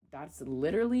That's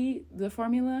literally the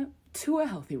formula to a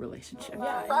healthy relationship. You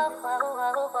mind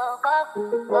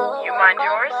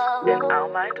yours, and I'll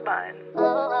mind mine.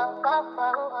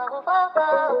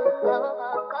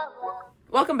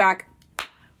 Welcome back.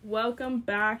 Welcome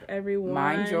back, everyone.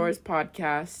 Mind Yours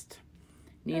podcast.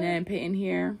 Nina and Payton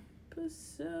here.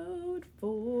 Episode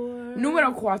 4.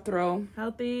 Numero 4.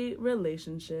 Healthy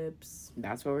relationships.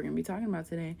 That's what we're going to be talking about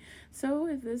today. So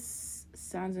if this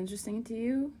sounds interesting to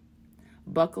you,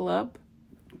 buckle up,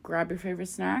 grab your favorite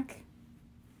snack,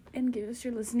 and give us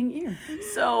your listening ear.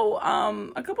 So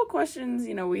a couple questions,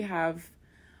 we have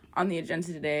on the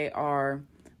agenda today are,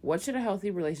 what should a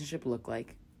healthy relationship look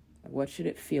like? What should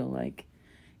it feel like?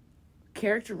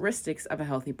 Characteristics of a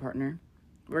healthy partner.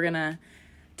 We're going to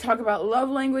talk about love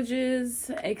languages,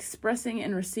 expressing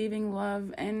and receiving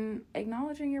love, and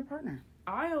acknowledging your partner.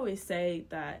 I always say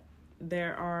that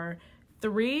there are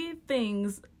 3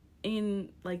 things in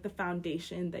like the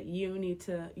foundation that you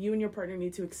and your partner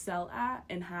need to excel at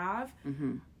and have.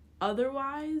 Mm-hmm.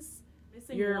 Otherwise,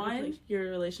 your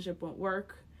relationship won't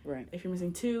work. Right. If you're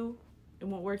missing 2, it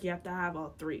won't work. You have to have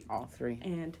all 3. All 3.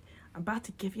 And I'm about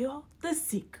to give you all the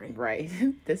secret. Right.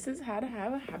 This is how to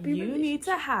have a happy relationship. You need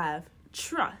to have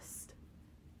trust,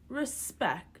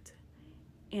 respect,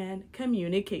 and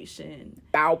communication.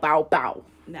 Bow, bow, bow.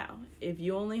 Now, if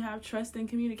you only have trust and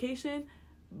communication,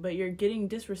 but you're getting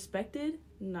disrespected,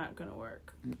 not gonna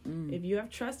work. Mm-mm. If you have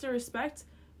trust and respect,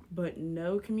 but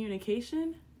no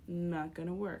communication, not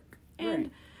gonna work.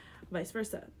 And vice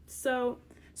versa. So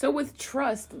with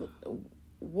trust,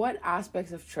 what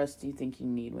aspects of trust do you think you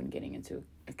need when getting into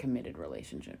a committed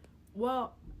relationship?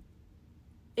 Well,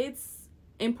 it's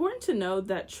important to know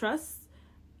that trust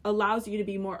allows you to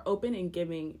be more open and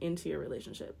giving into your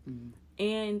relationship. Mm-hmm.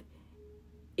 And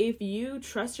if you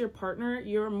trust your partner,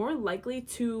 you're more likely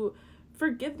to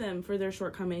forgive them for their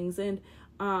shortcomings and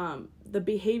the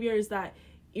behaviors that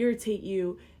irritate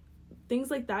you, things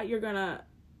like that. You're gonna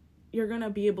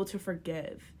be able to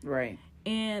forgive. Right.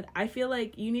 And I feel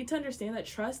like you need to understand that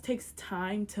trust takes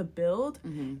time to build,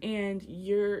 mm-hmm. and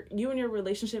you and your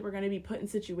relationship are going to be put in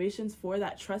situations for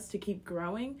that trust to keep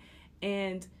growing,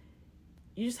 and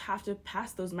you just have to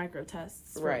pass those micro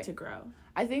tests for it to grow.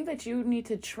 I think that you need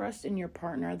to trust in your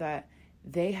partner that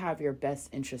they have your best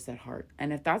interests at heart.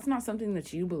 And if that's not something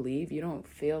that you believe, you don't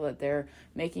feel that they're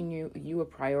making you a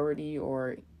priority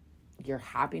or your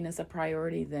happiness a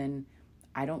priority, then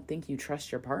I don't think you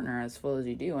trust your partner as full as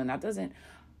you do. And that doesn't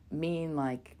mean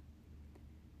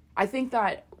I think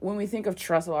that when we think of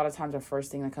trust, a lot of times our first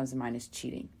thing that comes to mind is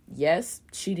cheating. Yes,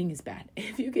 cheating is bad.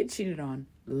 If you get cheated on,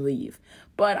 leave.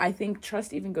 But I think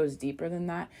trust even goes deeper than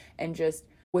that. And just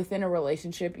within a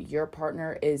relationship, your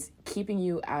partner is keeping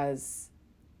you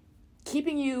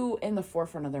in the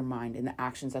forefront of their mind, in the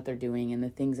actions that they're doing and the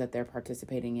things that they're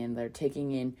participating in. They're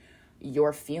taking in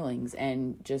your feelings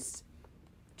and just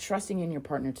trusting in your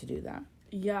partner to do that.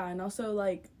 Yeah, and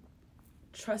also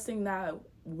trusting that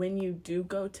when you do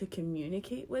go to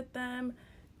communicate with them,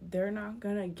 they're not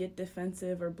gonna get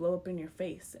defensive or blow up in your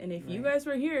face. And if you guys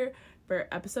were here for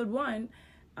episode 1,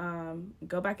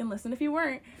 go back and listen if you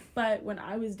weren't. But when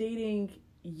I was dating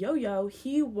Yo-Yo,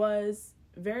 he was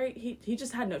he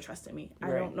just had no trust in me.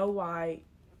 Right. I don't know why.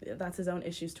 That's his own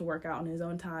issues to work out on his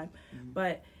own time. Mm-hmm.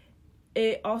 But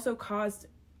it also caused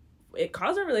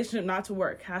our relationship not to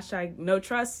work. # no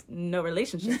trust, no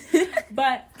relationship.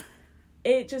 But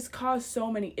it just caused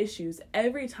so many issues.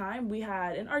 Every time we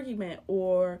had an argument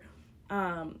or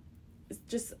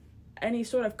just any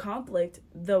sort of conflict,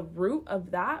 the root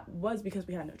of that was because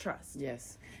we had no trust.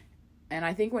 Yes. And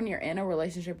I think when you're in a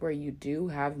relationship where you do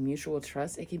have mutual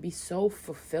trust, it can be so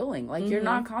fulfilling. Mm-hmm. You're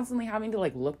not constantly having to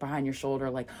look behind your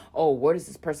shoulder oh, what is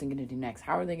this person going to do next?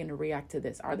 How are they going to react to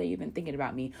this? Are they even thinking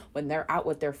about me when they're out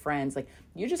with their friends?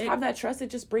 You just have that trust. It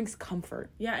just brings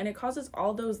comfort. Yeah, and it causes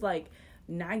all those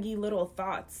naggy little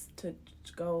thoughts to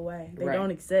go away. They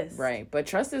don't exist. Right. But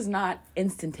trust is not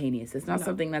instantaneous. It's not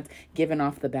something that's given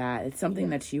off the bat. It's something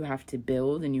that you have to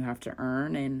build and you have to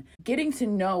earn. And getting to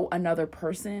know another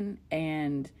person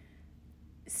and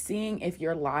seeing if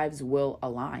your lives will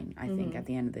align, I think, at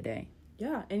the end of the day.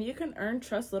 Yeah, and you can earn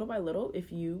trust little by little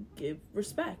if you give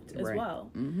respect as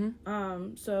well.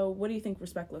 Mm-hmm. So what do you think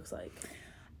respect looks like?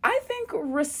 I think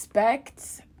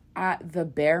respect, at the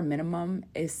bare minimum,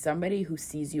 is somebody who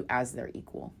sees you as their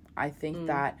equal. I think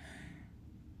that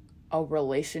a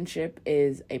relationship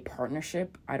is a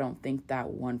partnership. I don't think that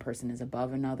one person is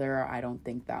above another. I don't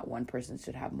think that one person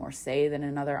should have more say than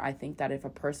another. I think that if a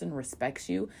person respects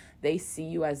you, they see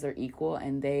you as their equal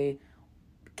and they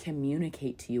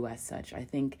communicate to you as such. I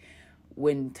think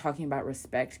when talking about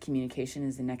respect, communication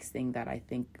is the next thing that I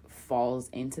think falls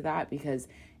into that, because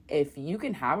if you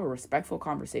can have a respectful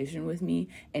conversation with me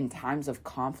in times of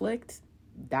conflict,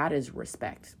 that is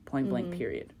respect, point blank,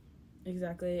 period.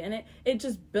 Exactly. And it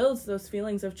just builds those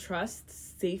feelings of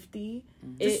trust, safety.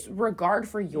 Just regard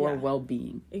for your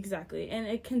well-being. Exactly. And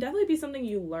it can definitely be something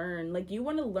you learn. Like, you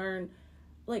want to learn,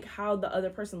 like, how the other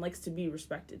person likes to be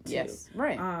respected, too. Yes,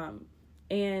 right.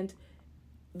 And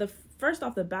the first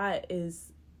off the bat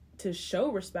is to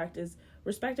show respect is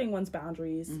respecting one's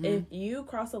boundaries. If you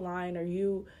cross a line or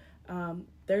you,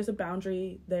 there's a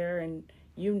boundary there and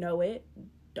you know it,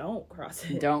 don't cross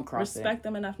it. Don't cross it. Respect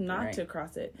them enough not to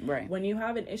cross it. Right. When you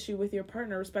have an issue with your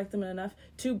partner, respect them enough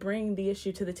to bring the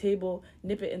issue to the table,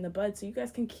 nip it in the bud, so you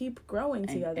guys can keep growing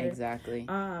together. Exactly.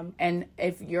 And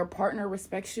if your partner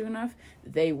respects you enough,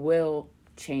 they will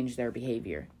change their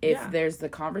behavior. If there's the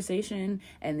conversation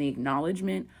and the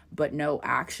acknowledgement, but no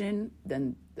action,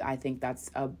 then I think that's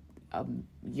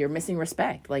you're missing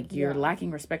respect. Like, you're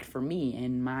lacking respect for me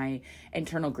and my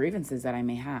internal grievances that I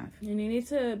may have. And you need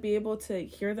to be able to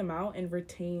hear them out and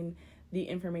retain the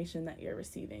information that you're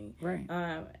receiving. Right.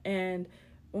 And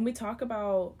when we talk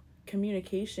about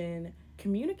communication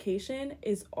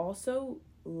is also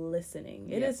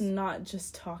listening. It is not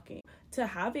just talking. To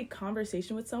have a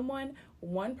conversation with someone,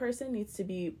 one person needs to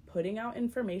be putting out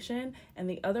information and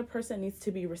the other person needs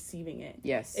to be receiving it.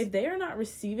 Yes. If they are not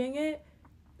receiving it,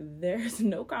 there's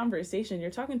no conversation. You're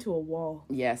talking to a wall.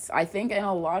 Yes. I think in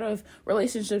a lot of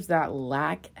relationships that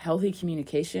lack healthy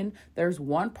communication, there's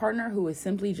one partner who is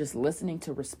simply just listening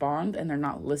to respond and they're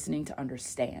not listening to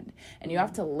understand. And you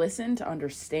have to listen to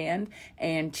understand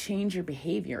and change your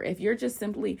behavior. If you're just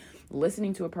simply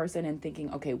listening to a person and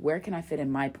thinking, okay, where can I fit in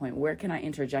my point? Where can I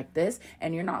interject this?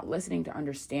 And you're not listening to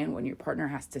understand what your partner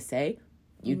has to say,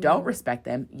 you don't respect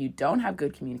them, you don't have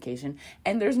good communication,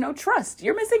 and there's no trust.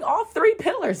 You're missing all three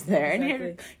pillars there,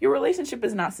 and your relationship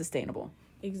is not sustainable.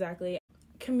 Exactly.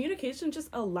 Communication just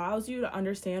allows you to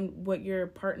understand what your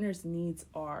partner's needs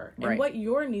are and what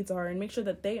your needs are, and make sure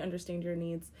that they understand your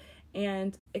needs.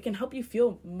 And it can help you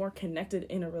feel more connected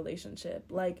in a relationship.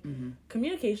 Like,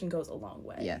 communication goes a long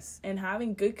way. Yes. And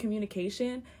having good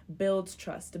communication builds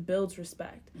trust, builds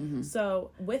respect. So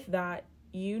with that,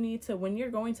 you need to, when you're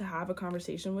going to have a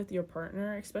conversation with your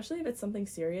partner, especially if it's something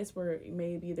serious where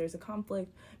maybe there's a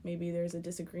conflict, maybe there's a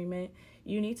disagreement,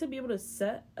 you need to be able to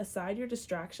set aside your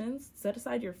distractions, set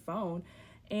aside your phone,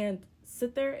 and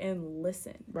sit there and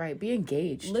listen. Right, be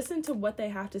engaged. Listen to what they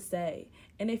have to say.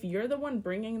 And if you're the one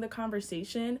bringing the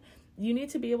conversation, you need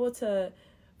to be able to,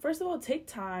 first of all, take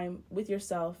time with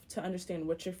yourself to understand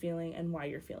what you're feeling and why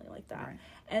you're feeling like that. Right.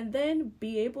 And then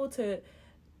be able to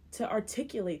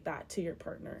articulate that to your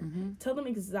partner. Tell them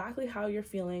exactly how you're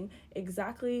feeling,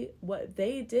 exactly what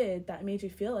they did that made you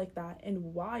feel like that,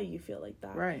 and why you feel like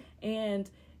that. Right. And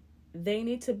they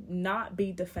need to not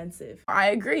be defensive.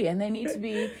 I agree. And they need to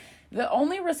be, the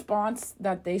only response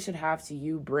that they should have to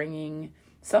you bringing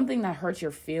something that hurts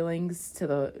your feelings to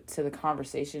the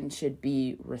conversation should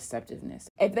be receptiveness.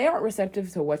 If they aren't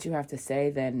receptive to what you have to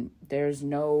say, then there's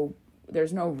no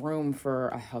room for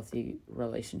a healthy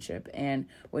relationship. And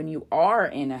when you are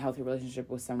in a healthy relationship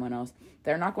with someone else,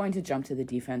 they're not going to jump to the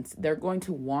defense. They're going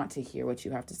to want to hear what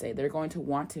you have to say. They're going to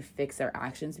want to fix their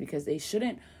actions, because they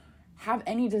shouldn't have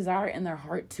any desire in their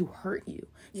heart to hurt you.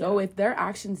 So if their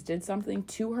actions did something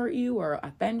to hurt you or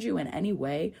offend you in any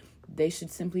way, they should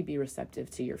simply be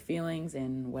receptive to your feelings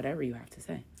and whatever you have to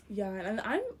say. Yeah, and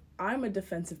I'm a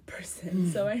defensive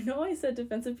person, so I know I said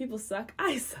defensive people suck.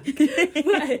 I suck.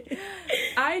 But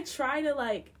I try to,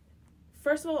 like,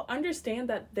 first of all, understand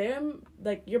that them,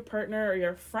 like, your partner or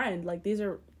your friend, like,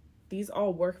 these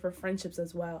all work for friendships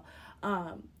as well.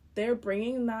 They're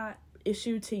bringing that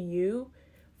issue to you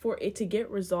for it to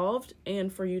get resolved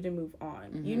and for you to move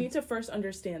on. You need to first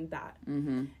understand that.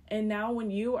 And now when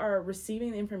you are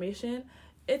receiving the information,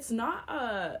 it's not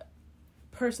a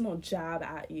personal jab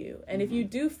at you. And if you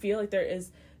do feel like there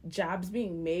is jabs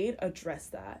being made, address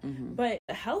that. But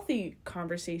a healthy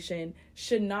conversation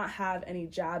should not have any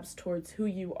jabs towards who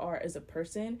you are as a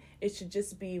person. It should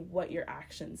just be what your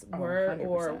actions were 100%.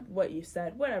 Or what you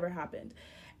said, whatever happened.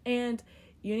 And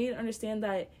you need to understand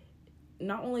that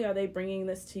not only are they bringing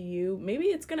this to you, maybe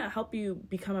it's going to help you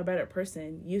become a better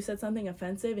person. You said something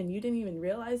offensive and you didn't even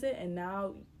realize it, and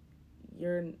now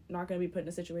you're not going to be put in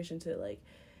a situation to, like,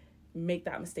 make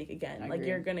that mistake again. Like,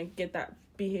 you're gonna get that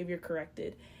behavior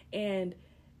corrected. And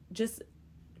just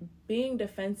being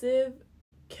defensive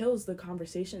kills the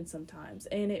conversation sometimes,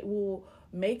 and it will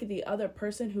make the other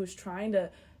person who's trying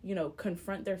to,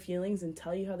 confront their feelings and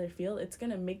tell you how they feel, it's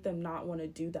gonna make them not want to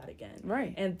do that again.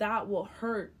 Right. And that will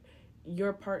hurt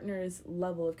your partner's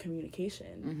level of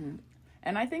communication.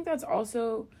 And I think that's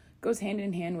also goes hand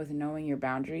in hand with knowing your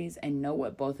boundaries and know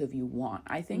what both of you want.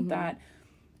 I think that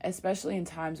especially in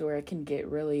times where it can get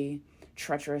really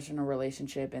treacherous in a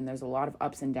relationship and there's a lot of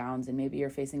ups and downs and maybe you're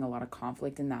facing a lot of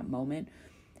conflict in that moment,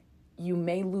 you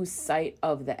may lose sight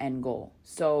of the end goal.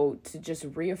 So to just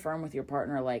reaffirm with your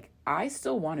partner, like, I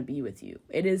still want to be with you.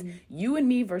 It is you and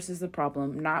me versus the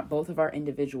problem, not both of our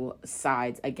individual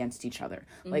sides against each other.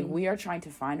 Like, we are trying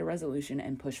to find a resolution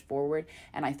and push forward.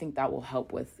 And I think that will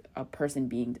help with a person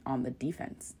being on the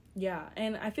defense. Yeah.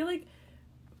 And I feel like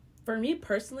for me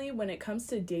personally, when it comes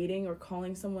to dating or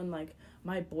calling someone like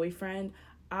my boyfriend,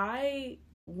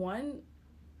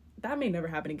 that may never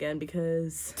happen again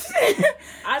because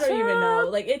I don't even know.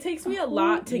 Like, it takes me a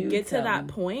lot to get to that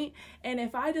point. And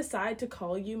if I decide to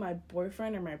call you my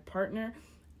boyfriend or my partner,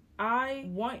 I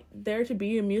want there to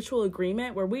be a mutual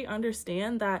agreement where we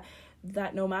understand that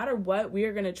no matter what, we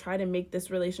are going to try to make this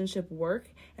relationship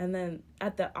work. And then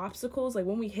at the obstacles, like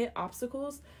when we hit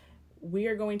obstacles, we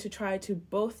are going to try to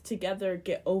both together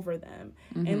get over them.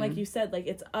 And like you said, like,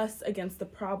 it's us against the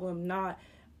problem, not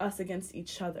us against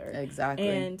each other. Exactly.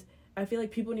 And I feel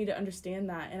like people need to understand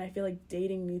that, and I feel like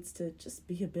dating needs to just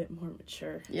be a bit more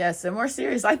mature. Yes, and more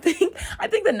serious. I think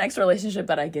the next relationship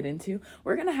that I get into,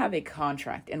 we're gonna have a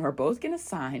contract, and we're both gonna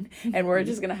sign, and we're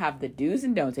just gonna have the do's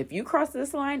and don'ts. If you cross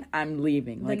this line, I'm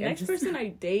leaving. The next person I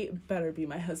date better be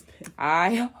my husband.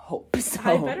 I hope so.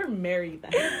 I better marry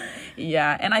them.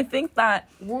 Yeah, and I think that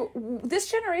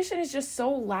this generation is just so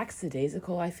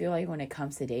lackadaisical, I feel like, when it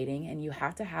comes to dating, and you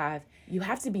have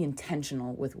to be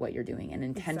intentional with what you're doing and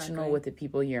intentional with the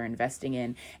people you're investing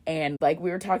in. And like we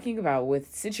were talking about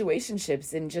with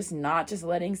situationships and just not just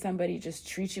letting somebody just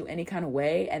treat you any kind of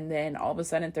way, and then all of a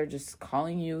sudden they're just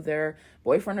calling you their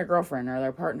boyfriend or girlfriend or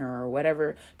their partner or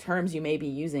whatever terms you may be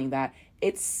using, that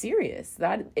it's serious,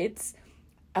 that it's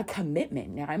a commitment.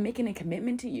 Now, I'm making a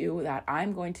commitment to you that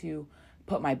I'm going to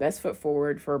put my best foot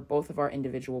forward for both of our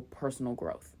individual personal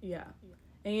growth. Yeah.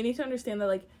 And you need to understand that,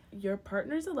 like, your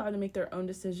partner's allowed to make their own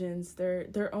decisions. They're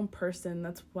their own person.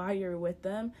 That's why you're with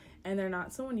them. And they're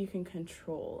not someone you can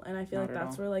control. And I feel like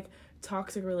that's where, like,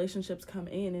 toxic relationships come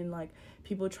in, and, like,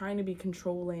 people trying to be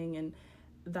controlling, and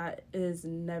that is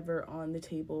never on the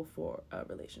table for a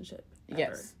relationship. Ever.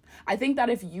 Yes. I think that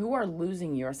if you are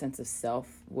losing your sense of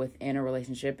self within a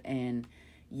relationship and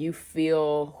you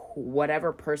feel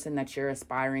whatever person that you're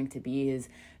aspiring to be is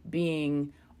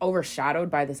being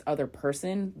overshadowed by this other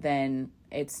person, then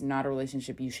it's not a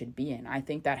relationship you should be in. I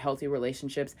think that healthy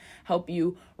relationships help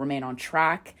you remain on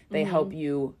track. They help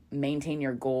you maintain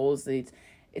your goals.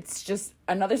 It's just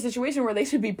another situation where they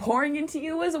should be pouring into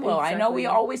you as well. Exactly. I know we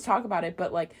always talk about it,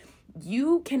 but, like,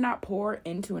 you cannot pour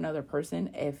into another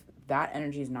person if that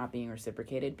energy is not being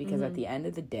reciprocated, because at the end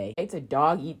of the day, it's a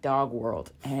dog-eat-dog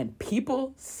world and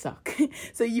people suck.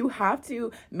 So you have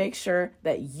to make sure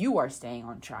that you are staying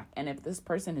on track. And if this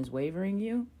person is wavering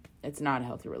you, it's not a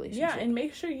healthy relationship. Yeah, and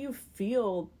make sure you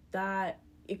feel that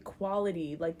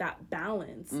equality, like that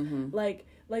balance. Like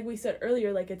we said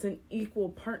earlier, like, it's an equal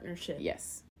partnership.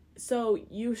 Yes. So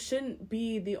you shouldn't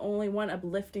be the only one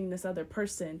uplifting this other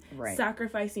person,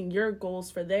 sacrificing your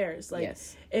goals for theirs. Like,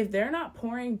 if they're not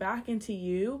pouring back into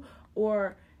you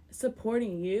or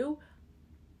supporting you,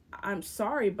 I'm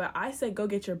sorry, but I said go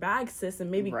get your bag, sis, and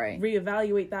maybe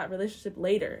reevaluate that relationship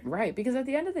later. Right, because at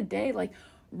the end of the day, like,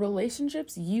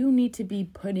 relationships, you need to be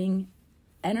putting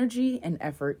energy and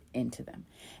effort into them.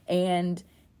 And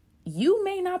you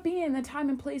may not be in the time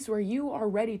and place where you are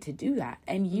ready to do that.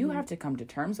 And you have to come to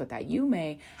terms with that. You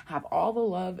may have all the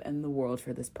love in the world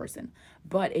for this person,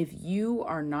 but if you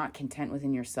are not content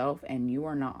within yourself and you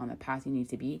are not on the path you need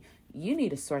to be, you need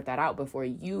to sort that out before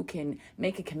you can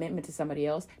make a commitment to somebody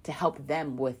else to help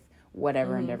them with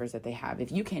whatever endeavors that they have.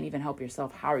 If you can't even help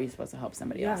yourself, how are you supposed to help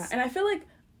somebody else? Yeah, and I feel like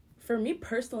for me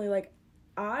personally, like,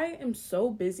 I am so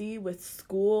busy with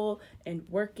school and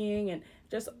working and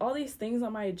just all these things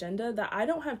on my agenda that I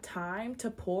don't have time to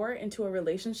pour into a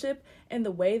relationship in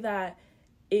the way that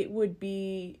it would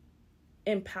be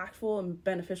impactful and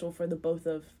beneficial for the both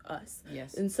of us.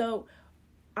 Yes. And so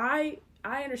I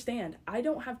understand I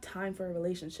don't have time for a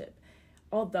relationship.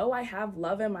 Although I have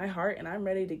love in my heart and I'm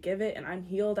ready to give it and I'm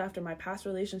healed after my past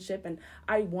relationship and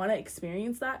I want to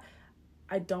experience that,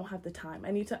 I don't have the time.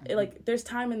 I need to, like, there's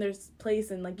time and there's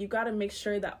place, and, like, you got to make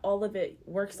sure that all of it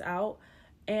works out.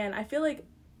 And I feel like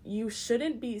you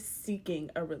shouldn't be seeking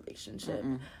a relationship.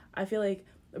 I feel like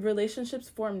relationships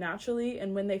form naturally,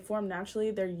 and when they form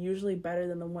naturally, they're usually better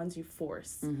than the ones you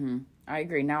force. I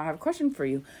agree. Now, I have a question for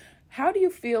you. How do you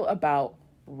feel about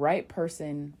right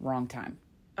person, wrong time?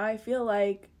 I feel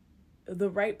like the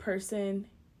right person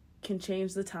can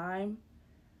change the time.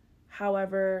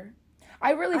 However,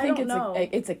 I really think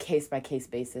it's a case-by-case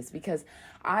basis, because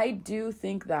I do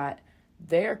think that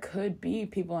there could be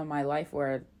people in my life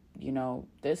where, you know,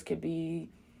 this has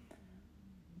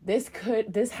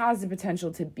the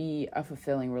potential to be a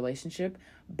fulfilling relationship,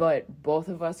 but both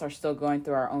of us are still going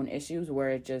through our own issues where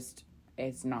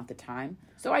it's not the time.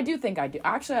 So I do think I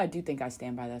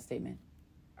stand by that statement.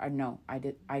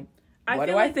 What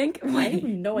do I think? I have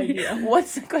no idea.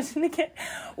 What's the question again?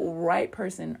 Right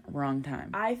person, wrong time.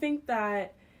 I think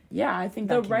that... Yeah, I think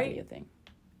that can be a thing.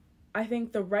 I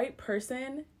think the right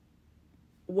person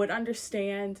would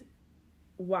understand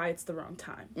why it's the wrong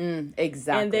time.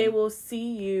 Exactly. And they will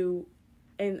see you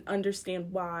and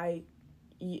understand why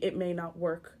it may not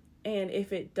work. And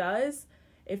if it does,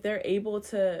 if they're able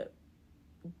to,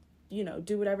 you know,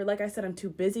 do whatever. Like I said, I'm too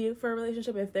busy for a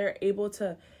relationship. If they're able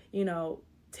to, you know,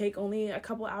 take only a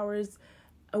couple hours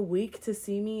a week to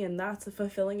see me, and that's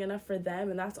fulfilling enough for them,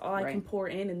 and that's all I can pour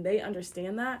in, and they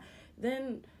understand that,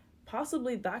 then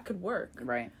possibly that could work.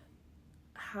 Right.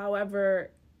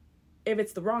 However, if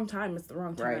it's the wrong time, it's the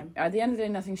wrong time. Right. At the end of the day,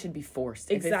 nothing should be forced.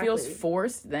 Exactly. If it feels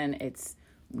forced, then it's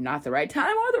not the right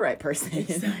time or the right person.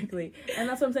 Exactly. And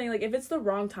that's what I'm saying. Like, if it's the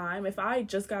wrong time, if I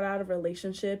just got out of a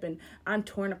relationship and I'm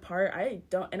torn apart,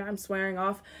 and I'm swearing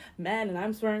off men, and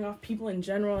I'm swearing off people in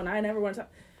general, and I never want to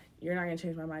talk, you're not going to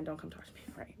change my mind. Don't come talk to me.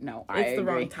 Right. No, it's the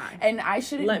wrong time. And I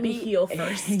shouldn't Let me heal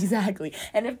first. Exactly.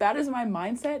 And if that is my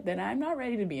mindset, then I'm not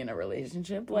ready to be in a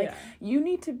relationship. Like, you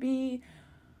need to be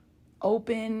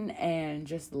open and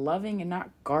just loving and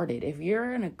not guarded. If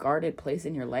you're in a guarded place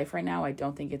in your life right now, I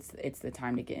don't think it's the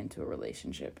time to get into a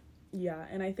relationship. Yeah,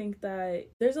 and I think that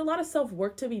there's a lot of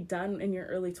self-work to be done in your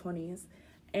early 20s.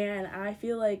 And I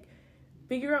feel like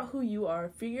figure out who you are,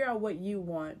 figure out what you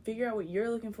want, figure out what you're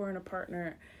looking for in a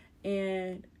partner,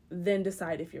 and then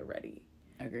decide if you're ready.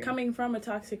 Agreed. Coming from a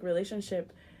toxic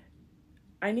relationship,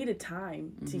 I needed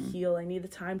time to heal. I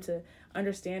needed time to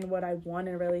understand what I want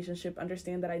in a relationship,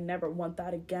 understand that I never want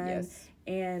that again. Yes.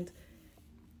 And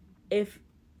if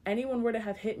anyone were to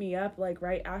have hit me up, like,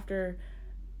 right after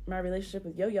my relationship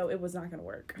with Yo-Yo, it was not going to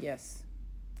work. Yes.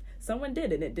 Someone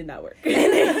did, and it did not work. And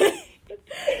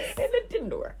it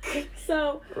didn't work.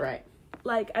 So, right.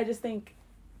 Like, I just think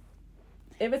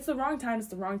if it's the wrong time, it's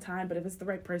the wrong time. But if it's the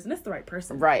right person, it's the right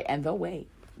person. Right. And they'll wait.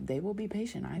 They will be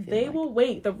patient, I feel They will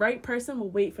wait. The right person will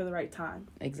wait for the right time.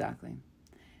 Exactly.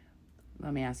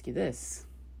 Let me ask you this.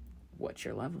 What's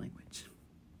your love language?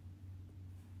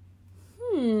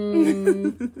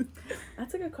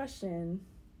 That's a good question.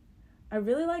 I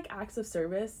really like acts of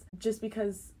service just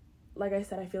because, like I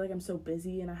said, I feel like I'm so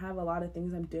busy and I have a lot of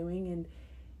things I'm doing. And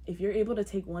if you're able to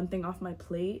take one thing off my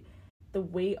plate, the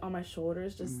weight on my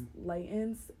shoulders just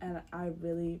lightens. And I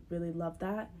really, really love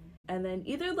that. And then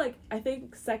either, like, I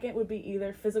think second would be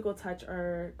either physical touch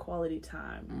or quality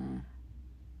time.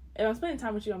 If I'm spending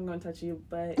time with you, I'm going to touch you.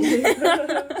 But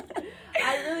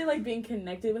I really like being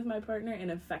connected with my partner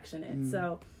and affectionate.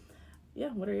 So, yeah,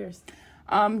 what are yours?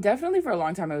 Definitely for a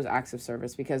long time it was acts of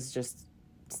service, because just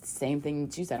same thing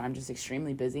that you said. I'm just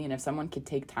extremely busy. And if someone could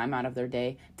take time out of their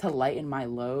day to lighten my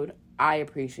load, I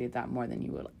appreciate that more than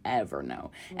you will ever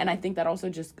know. And I think that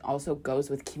also goes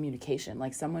with communication,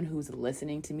 like someone who's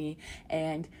listening to me.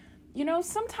 And, you know,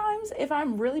 sometimes if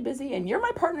I'm really busy and you're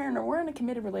my partner and we're in a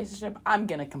committed relationship, I'm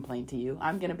going to complain to you.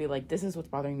 I'm going to be like, this is what's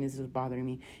bothering me, this is what's bothering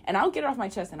me. And I'll get it off my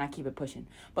chest and I keep it pushing.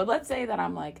 But let's say that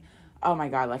I'm like, oh my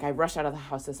God, like I rushed out of the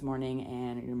house this morning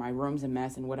and my room's a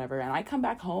mess and whatever. And I come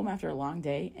back home after a long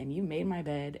day and you made my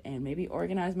bed and maybe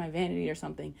organized my vanity or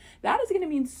something. That is going to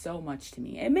mean so much to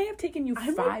me. It may have taken you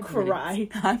 5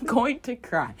 minutes. I'm going to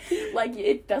cry. Like,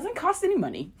 it doesn't cost any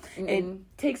money. It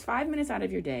takes 5 minutes out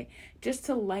of your day just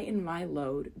to lighten my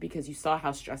load because you saw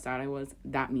how stressed out I was.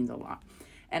 That means a lot.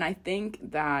 And I think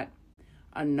that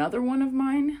another one of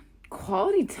mine,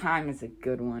 quality time is a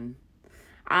good one.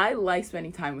 I like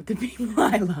spending time with the people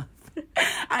I love.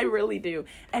 I really do.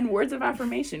 And words of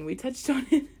affirmation, we touched on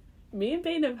it. Me and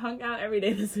Payton have hung out every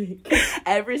day this week.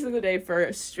 Every single day for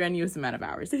a strenuous amount of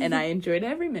hours. And I enjoyed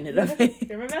every minute of it.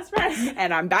 You're my best friend.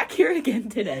 And I'm back here again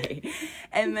today.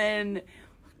 And then,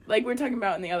 like we're talking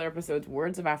about in the other episodes,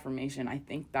 words of affirmation, I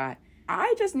think that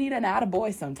I just need an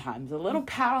attaboy sometimes. A little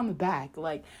pat on the back.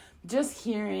 Like, just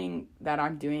hearing that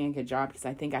I'm doing a good job, because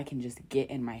I think I can just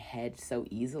get in my head so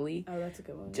easily. Oh, that's a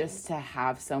good one. Just to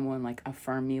have someone, like,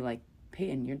 affirm me, like,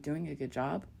 Payton, you're doing a good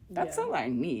job. That's all I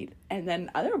need. And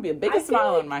then there will be a bigger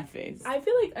smile on my face. I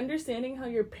feel like understanding how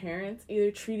your parents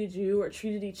either treated you or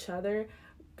treated each other,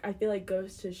 I feel like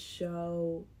goes to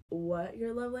show what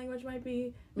your love language might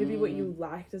be, maybe what you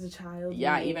lacked as a child.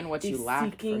 Yeah, even what you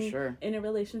lacked, for sure. In a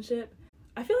relationship.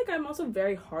 I feel like I'm also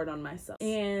very hard on myself.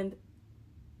 And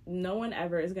no one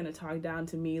ever is going to talk down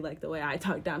to me like the way I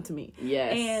talk down to me.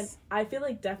 Yes. And I feel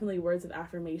like definitely words of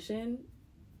affirmation,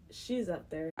 she's up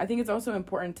there. I think it's also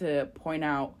important to point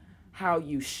out how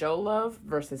you show love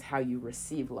versus how you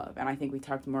receive love. And I think we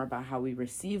talked more about how we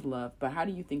receive love, but how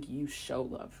do you think you show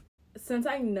love? Since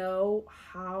I know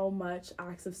how much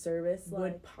acts of service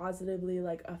would positively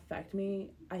like affect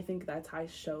me, I think that's how I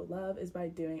show love, is by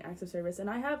doing acts of service. And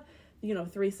I have,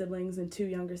 3 siblings and 2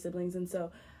 younger siblings, and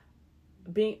so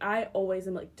I always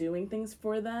am like doing things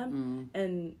for them,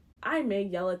 and I may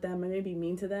yell at them, I may be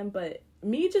mean to them, but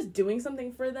me just doing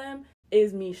something for them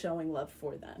is me showing love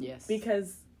for them. Yes.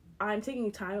 Because I'm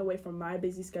taking time away from my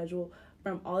busy schedule,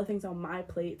 from all the things on my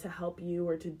plate to help you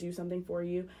or to do something for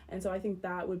you. And so I think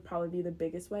that would probably be the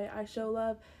biggest way I show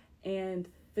love. And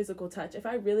physical touch. If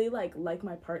I really like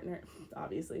my partner,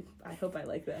 obviously, I hope I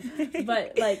like them,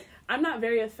 but like, I'm not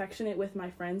very affectionate with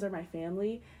my friends or my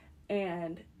family,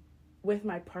 and with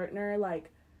my partner,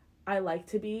 like, I like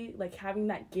to be, like, having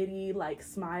that giddy, like,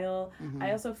 smile.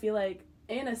 I also feel like,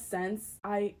 in a sense,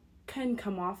 I can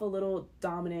come off a little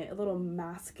dominant, a little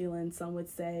masculine, some would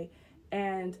say,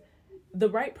 and the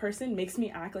right person makes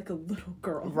me act like a little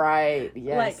girl. Right,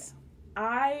 yes. Like,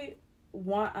 I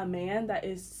want a man that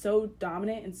is so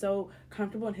dominant and so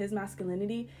comfortable in his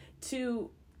masculinity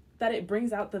that it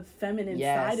brings out the feminine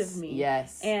side of me.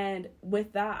 Yes. And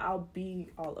with that, I'll be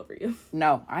all over you.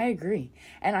 No, I agree.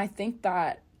 And I think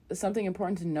that something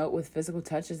important to note with physical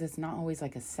touch is it's not always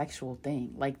like a sexual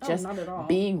thing. Like, just not at all.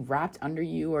 being wrapped under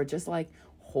you, or just like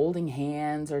holding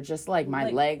hands, or just like my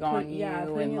leg on you,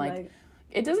 and like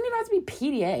it doesn't even have to be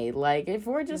PDA. Like, if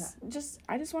we're just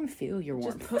I just want to feel your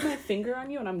warmth. Just put my finger on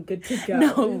you and I'm good to go.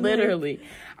 No, literally.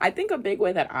 I think a big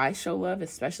way that I show love,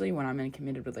 especially when I'm in a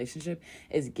committed relationship,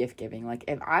 is gift giving. Like,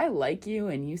 if I like you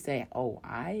and you say, oh,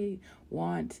 I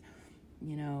want,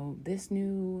 this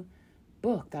new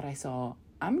book that I saw,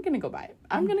 I'm going to go buy it.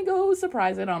 I'm going to go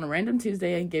surprise it on a random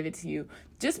Tuesday and give it to you,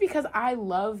 just because I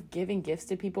love giving gifts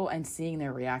to people and seeing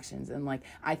their reactions. And like,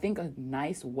 I think a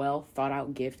nice, well thought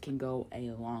out gift can go a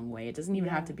long way. It doesn't even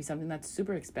have to be something that's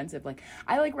super expensive. Like,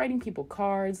 I like writing people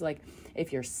cards. Like,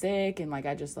 if you're sick, and like,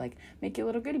 I just like make you a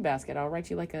little goodie basket, I'll write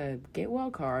you like a get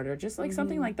well card, or just like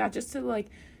something like that, just to like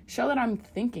show that I'm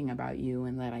thinking about you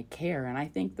and that I care. And I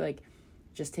think like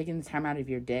just taking the time out of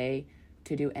your day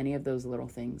to do any of those little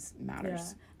things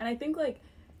matters. Yeah. And I think, like,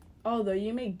 although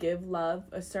you may give love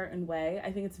a certain way,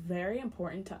 I think it's very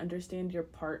important to understand your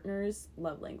partner's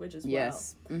love language as well.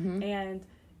 Yes. Mm-hmm. And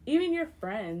even your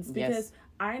friends, because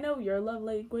I know your love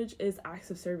language is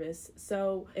acts of service.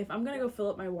 So if I'm going to go fill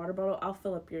up my water bottle, I'll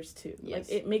fill up yours too. Yes.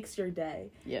 Like, it makes your day.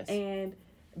 Yes. And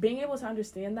being able to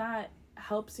understand that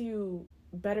helps you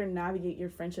better navigate your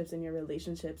friendships and your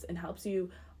relationships, and helps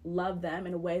you love them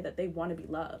in a way that they want to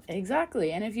be loved.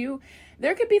 Exactly. And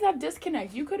there could be that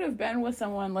disconnect. You could have been with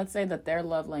someone, let's say that their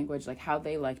love language, like how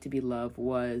they like to be loved,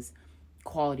 was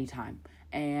quality time.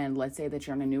 And let's say that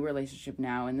you're in a new relationship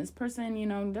now, and this person,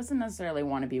 doesn't necessarily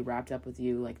want to be wrapped up with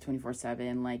you like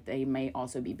 24/7. Like, they may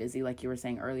also be busy, like you were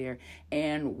saying earlier,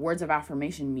 and words of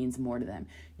affirmation means more to them.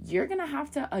 You're going to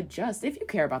have to adjust. If you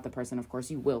care about the person, of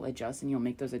course, you will adjust, and you'll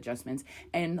make those adjustments,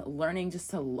 and learning just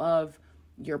to love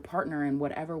your partner in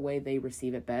whatever way they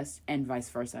receive it best, and vice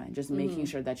versa, and just making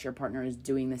sure that your partner is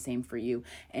doing the same for you.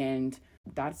 And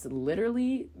that's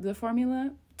literally the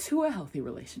formula to a healthy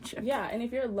relationship. Yeah, and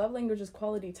if your love language is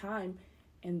quality time,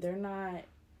 and they're not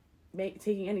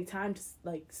taking any time to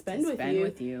like spend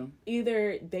with you,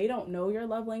 either they don't know your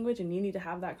love language and you need to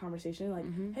have that conversation, like,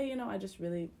 hey, I just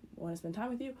really want to spend time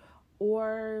with you,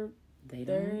 or they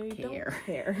don't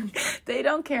care. They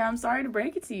don't care. I'm sorry to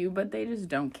break it to you, but they just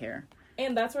don't care.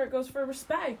 And that's where it goes for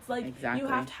respect. Like, exactly. You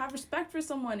have to have respect for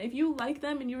someone. If you like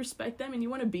them and you respect them and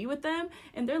you want to be with them,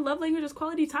 and their love language is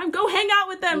quality time, go hang out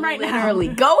with them right now. Literally.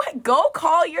 Go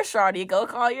call your shawty, go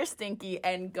call your stinky,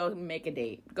 and go make a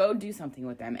date. Go do something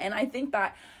with them. And I think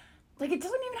that, like, it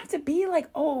doesn't even have to be like,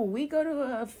 oh, we go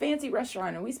to a fancy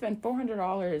restaurant and we spend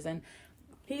 $400 and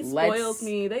he spoils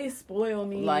me. They spoil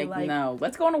me. Like, no.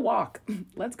 Let's go on a walk.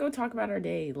 Let's go talk about our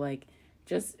day. Like,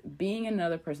 just being in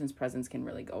another person's presence can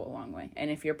really go a long way.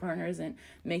 And if your partner isn't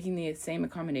making the same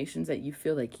accommodations that you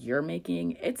feel like you're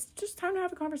making, it's just time to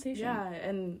have a conversation. Yeah,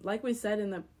 and like we said in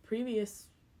the previous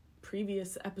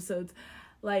episodes,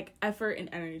 like, effort and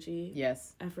energy.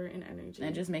 Yes. Effort and energy.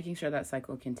 And just making sure that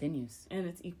cycle continues. And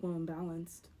it's equal and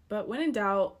balanced. But when in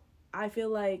doubt, I feel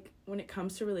like when it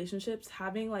comes to relationships,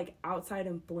 having, like, outside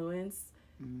influence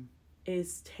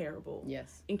is terrible.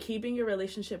 Yes. And keeping your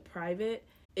relationship private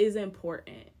is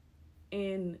important.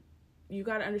 And you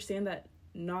got to understand that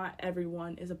not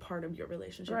everyone is a part of your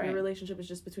relationship. Right. Your relationship is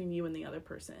just between you and the other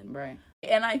person. Right.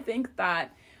 And I think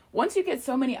that once you get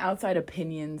so many outside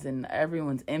opinions and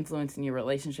everyone's influence in your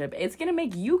relationship, it's going to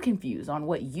make you confused on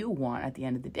what you want at the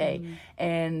end of the day. Mm-hmm.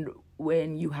 And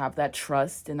when you have that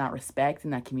trust and that respect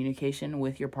and that communication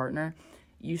with your partner,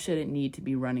 you shouldn't need to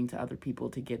be running to other people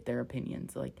to get their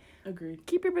opinions. Like, agreed.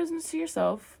 Keep your business to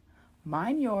yourself,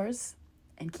 mind yours,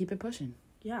 and keep it pushing.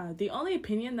 Yeah, the only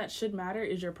opinion that should matter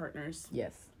is your partner's.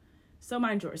 Yes. So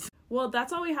mind yours. Well,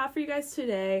 that's all we have for you guys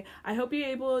today. I hope you're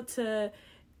able to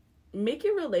make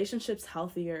your relationships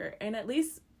healthier, and at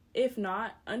least, if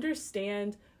not,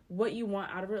 understand what you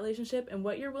want out of a relationship and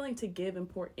what you're willing to give and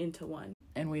pour into one.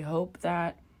 And we hope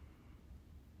that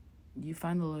you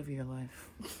find the love of your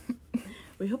life.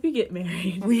 We hope you get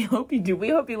married. We hope you do. We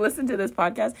hope you listen to this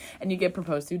podcast and you get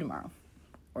proposed to tomorrow.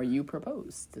 Or you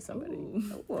propose to somebody.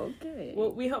 Ooh. Oh, okay.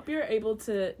 Well, we hope you're able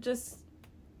to just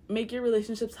make your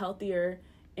relationships healthier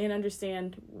and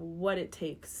understand what it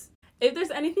takes. If there's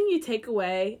anything you take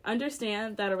away,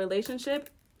 understand that a relationship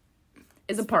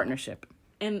is a partnership.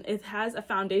 And it has a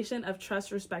foundation of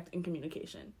trust, respect, and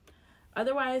communication.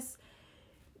 Otherwise,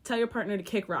 tell your partner to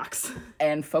kick rocks.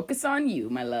 And focus on you,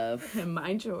 my love. And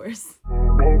mind yours.